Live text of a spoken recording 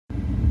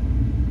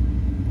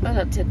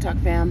up, TikTok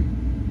fam?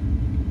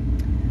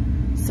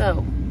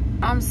 So,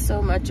 I'm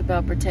so much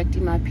about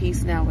protecting my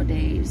peace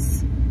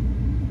nowadays.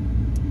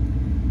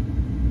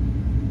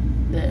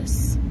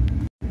 This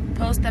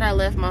post that I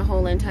left my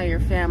whole entire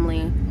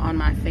family on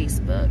my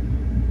Facebook.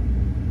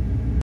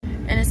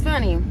 And it's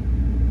funny,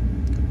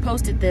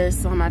 posted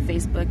this on my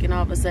Facebook and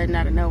all of a sudden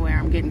out of nowhere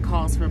I'm getting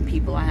calls from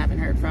people I haven't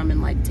heard from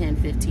in like 10,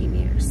 15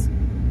 years.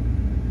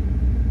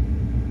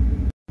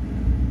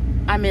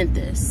 I meant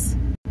this.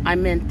 I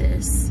meant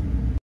this.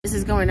 This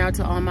is going out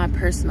to all my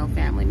personal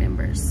family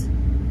members.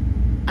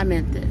 I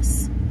meant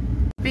this.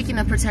 Speaking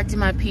of protecting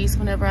my peace,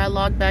 whenever I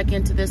logged back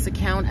into this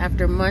account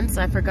after months,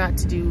 I forgot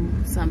to do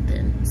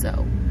something.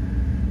 So,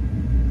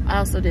 I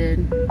also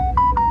did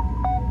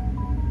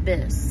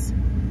this.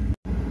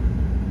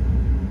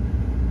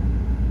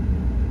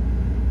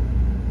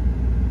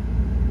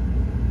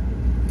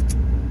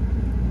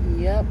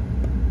 Yep.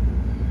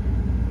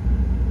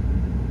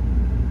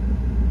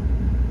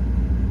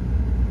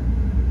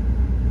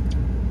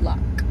 Block.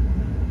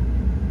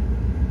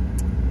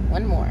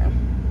 One more.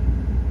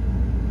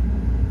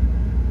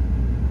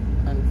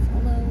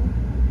 Unfollow.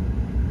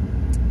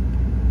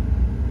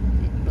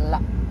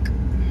 Block.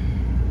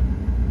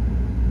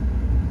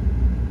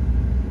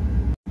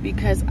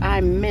 Because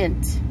I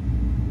meant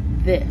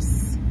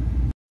this.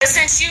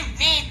 Since you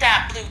need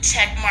that blue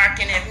check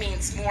mark and it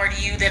means more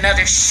to you than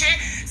other shit,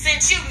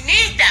 since you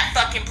need that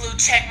fucking blue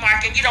check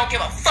mark and you don't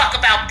give a fuck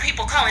about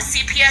people calling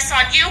CPS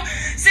on you,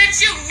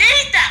 since you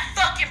need that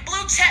fucking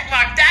blue check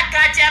mark that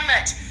goddamn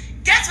much,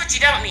 guess what you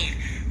don't need?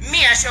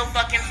 Me as your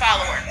fucking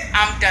follower.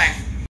 I'm done.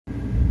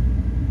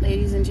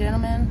 Ladies and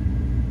gentlemen,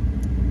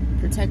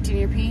 protecting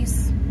your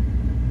peace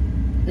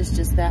is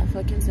just that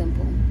fucking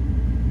simple.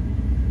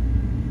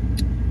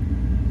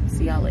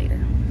 See y'all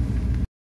later.